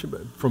crawfish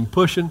from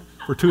pushing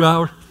for 2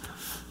 hours.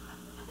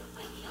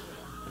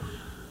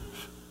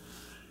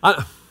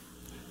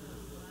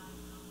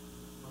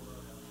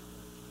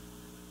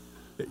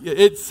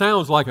 It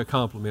sounds like a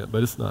compliment,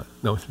 but it's not.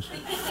 No.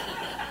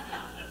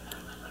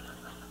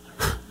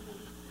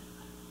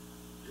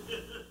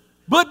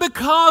 But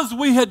because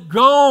we had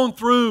gone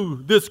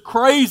through this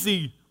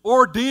crazy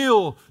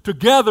ordeal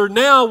together,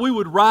 now we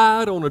would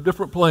ride on a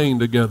different plane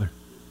together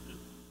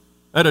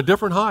at a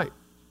different height,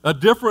 a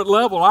different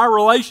level. Our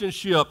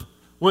relationship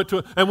went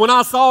to, and when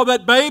I saw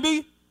that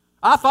baby,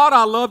 I thought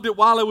I loved it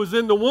while it was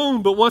in the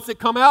womb, but once it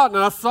come out and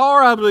I saw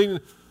her,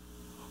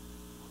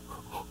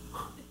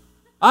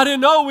 I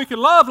didn't know we could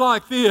love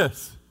like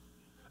this.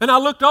 And I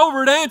looked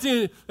over at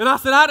Angie and I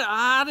said,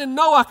 I didn't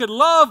know I could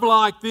love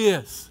like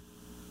this.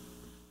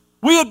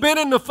 We had been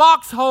in the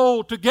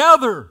foxhole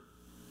together.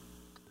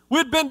 We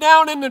had been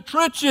down in the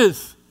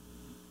trenches.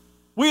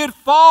 We had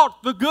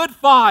fought the good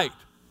fight.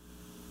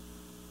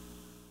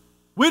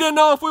 We didn't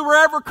know if we were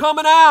ever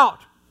coming out.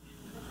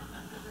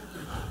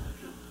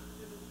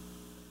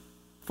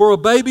 For a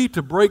baby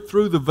to break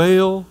through the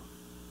veil,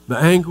 the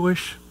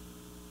anguish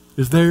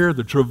is there,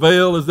 the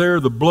travail is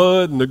there, the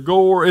blood and the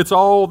gore, it's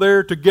all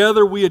there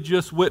together. We had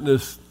just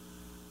witnessed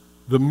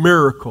the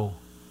miracle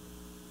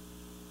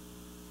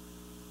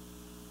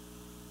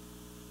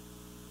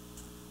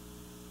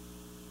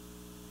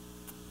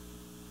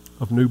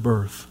of new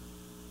birth,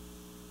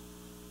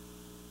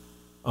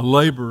 a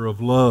labor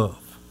of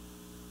love,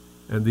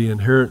 and the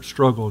inherent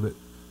struggle that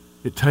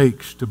it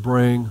takes to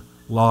bring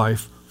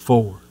life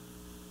forward.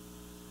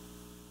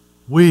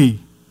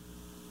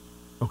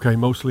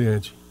 Mostly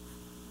Angie.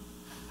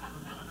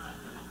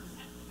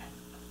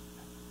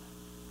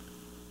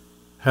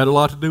 Had a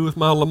lot to do with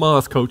my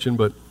Lamaze coaching,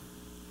 but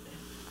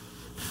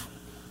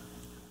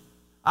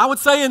I would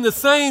say in the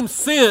same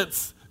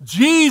sense,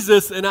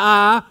 Jesus and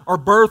I are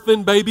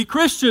birthing baby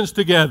Christians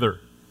together.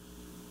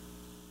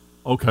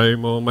 Okay,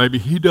 well, maybe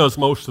he does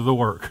most of the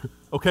work.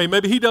 Okay,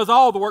 maybe he does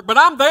all the work, but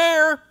I'm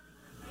there.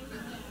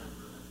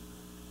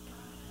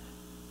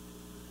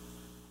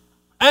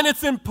 And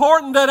it's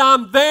important that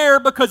I'm there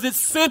because it's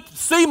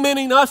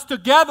cementing us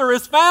together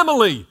as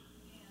family.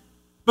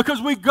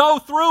 Because we go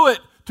through it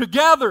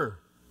together.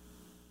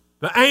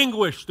 The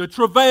anguish, the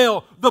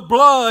travail, the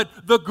blood,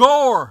 the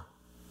gore.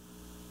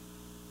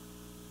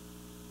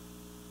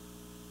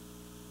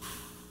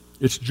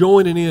 It's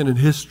joining in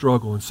his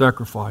struggle and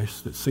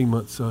sacrifice that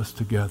cements us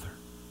together.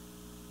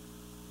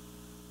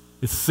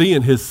 It's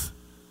seeing his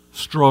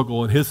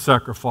struggle and his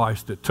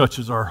sacrifice that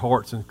touches our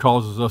hearts and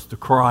causes us to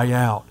cry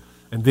out.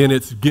 And then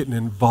it's getting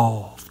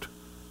involved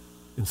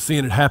and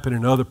seeing it happen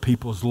in other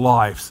people's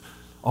lives.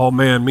 Oh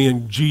man, me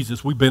and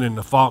Jesus, we've been in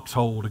the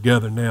foxhole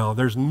together now.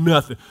 There's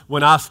nothing.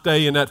 When I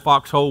stay in that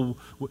foxhole,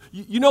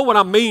 you know what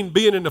I mean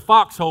being in the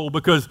foxhole,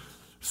 because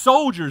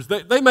soldiers,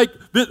 they make,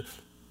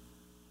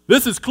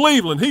 this is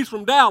Cleveland, he's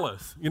from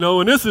Dallas,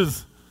 and this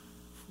is,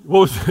 what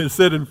was it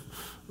said in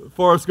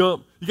Forrest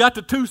Gump? You got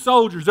the two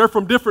soldiers, they're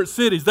from different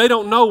cities, they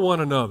don't know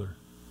one another.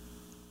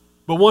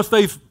 But once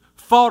they've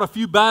fought a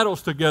few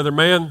battles together,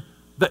 man,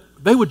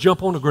 they would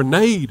jump on a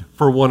grenade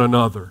for one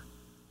another.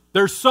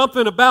 There's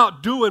something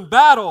about doing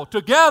battle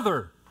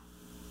together.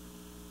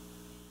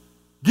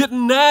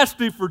 Getting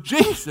nasty for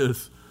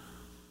Jesus.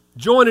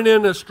 Joining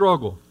in that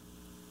struggle.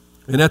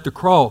 And at the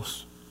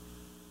cross,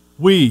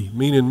 we,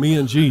 meaning me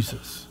and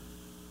Jesus,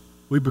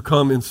 we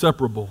become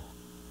inseparable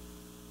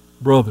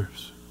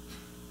brothers.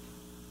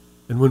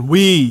 And when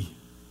me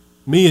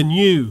and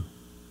you,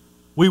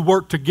 we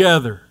work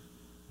together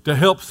to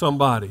help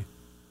somebody,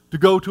 to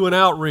go to an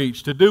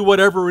outreach, to do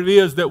whatever it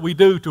is that we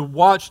do, to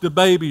watch the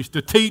babies,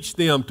 to teach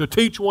them, to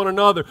teach one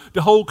another,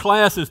 to hold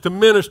classes, to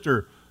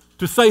minister,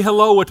 to say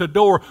hello at the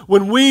door.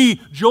 When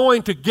we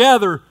join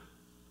together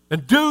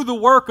and do the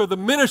work of the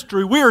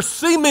ministry, we are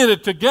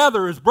cemented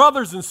together as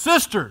brothers and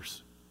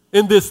sisters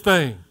in this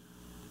thing.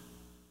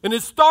 And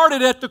it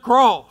started at the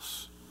cross.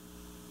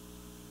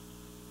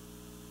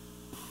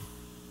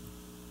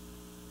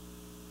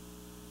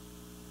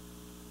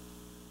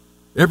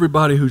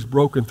 Everybody who's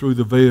broken through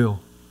the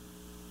veil,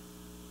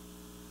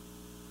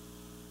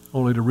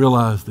 only to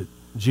realize that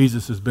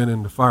Jesus has been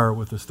in the fire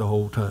with us the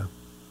whole time.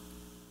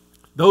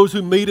 Those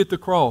who meet at the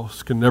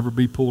cross can never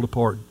be pulled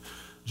apart.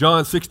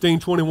 John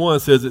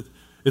 16:21 says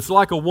it's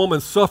like a woman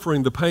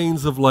suffering the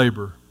pains of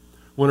labor.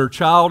 When her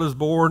child is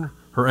born,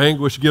 her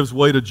anguish gives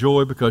way to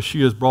joy because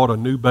she has brought a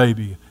new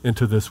baby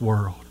into this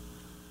world.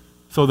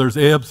 So there's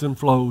ebbs and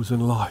flows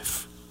in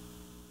life.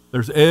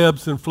 There's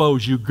ebbs and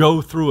flows. You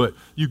go through it.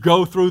 You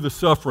go through the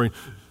suffering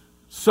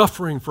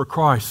for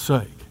Christ's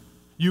sake.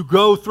 You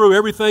go through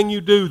everything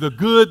you do, the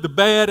good, the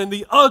bad, and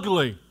the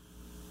ugly.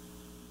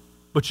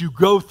 But you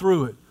go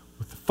through it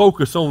with the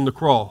focus on the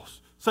cross.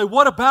 Say,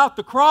 what about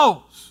the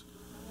cross?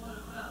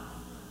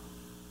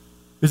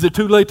 Is it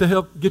too late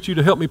to get you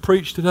to help me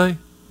preach today?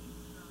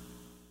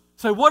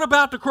 Say, what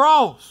about the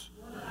cross?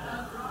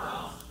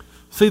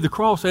 See, the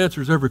cross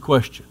answers every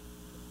question.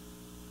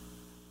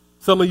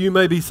 Some of you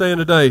may be saying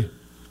today,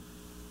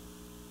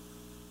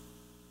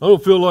 I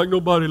don't feel like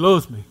nobody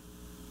loves me.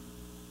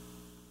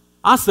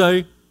 I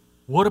say,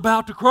 what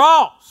about the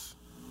cross?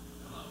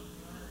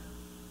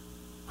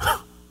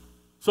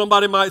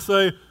 Somebody might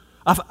say,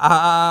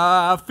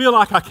 I feel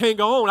like I can't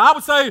go on. I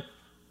would say,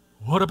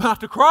 what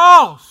about the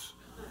cross?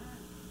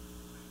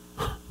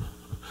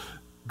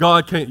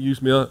 God can't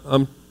use me.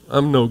 I'm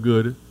no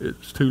good.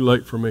 It's too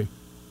late for me.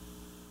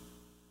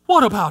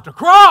 What about the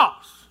cross?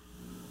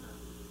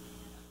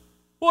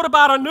 What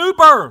about a new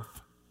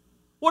birth?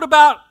 What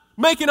about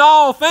making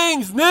all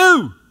things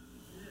new?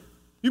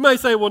 You may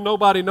say, well,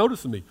 nobody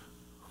notices me.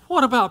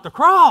 What about the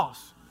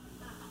cross?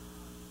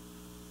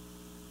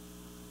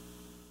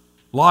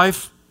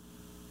 Life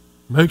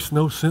makes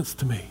no sense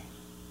to me.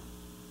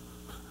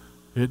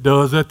 It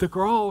does at the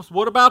cross.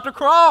 What about the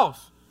cross?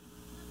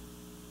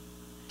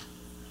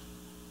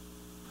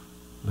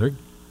 They're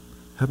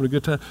having a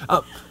good time.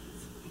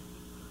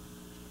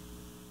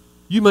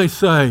 You may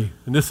say,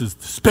 and this is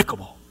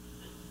despicable,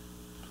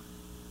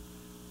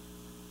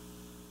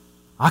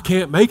 I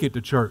can't make it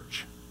to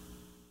church.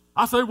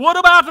 I say, what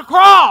about the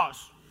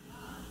cross?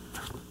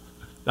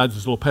 That's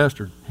just a little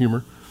pastor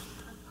humor.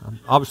 I'm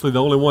obviously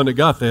the only one that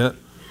got that.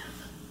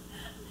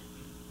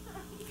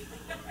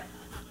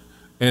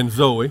 And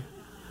Zoe.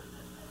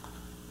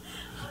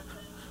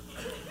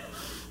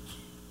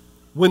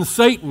 When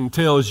Satan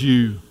tells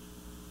you,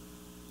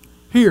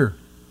 here,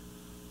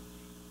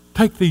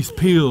 take these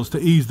pills to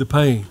ease the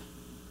pain,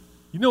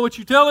 you know what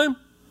you tell him?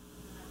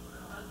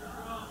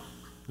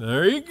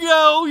 There you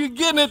go, you're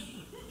getting it.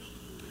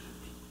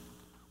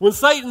 When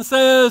Satan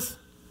says,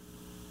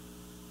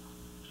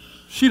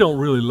 she don't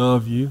really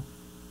love you,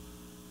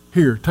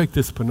 here, take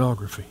this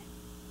pornography.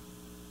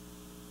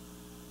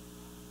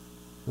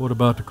 What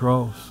about the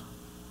cross?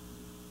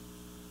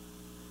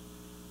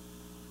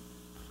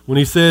 When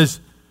he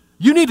says,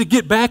 you need to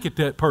get back at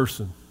that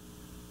person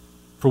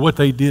for what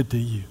they did to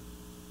you.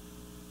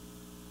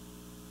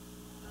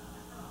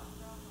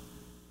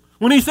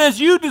 When he says,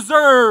 you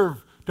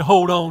deserve to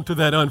hold on to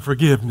that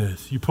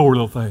unforgiveness, you poor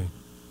little thing.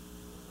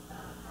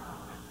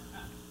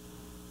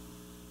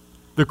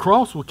 The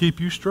cross will keep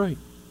you straight.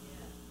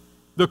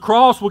 The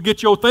cross will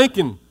get your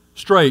thinking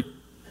straight.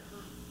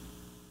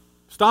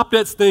 Stop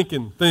that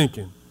stinking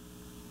thinking.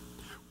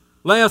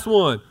 Last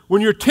one.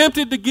 When you're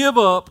tempted to give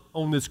up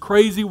on this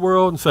crazy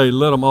world and say,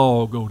 let them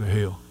all go to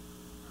hell.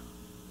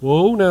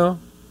 Whoa, now.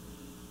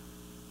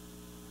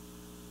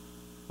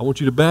 I want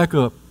you to back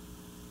up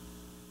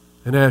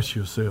and ask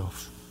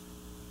yourself,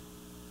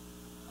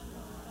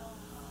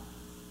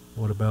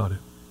 what about it?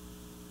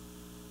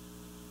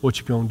 What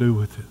you going to do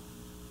with it?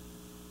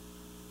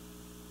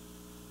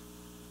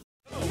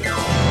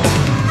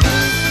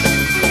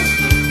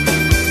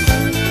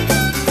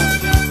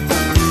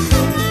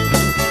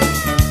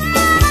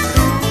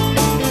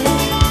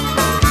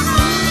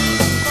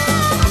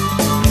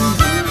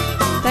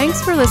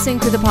 Thanks for listening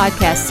to the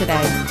podcast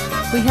today.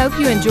 We hope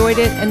you enjoyed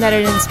it and that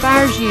it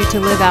inspires you to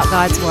live out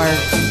God's Word.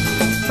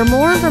 For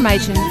more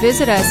information,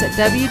 visit us at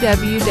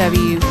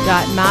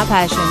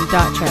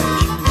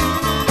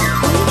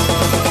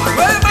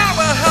www.mypassion.church.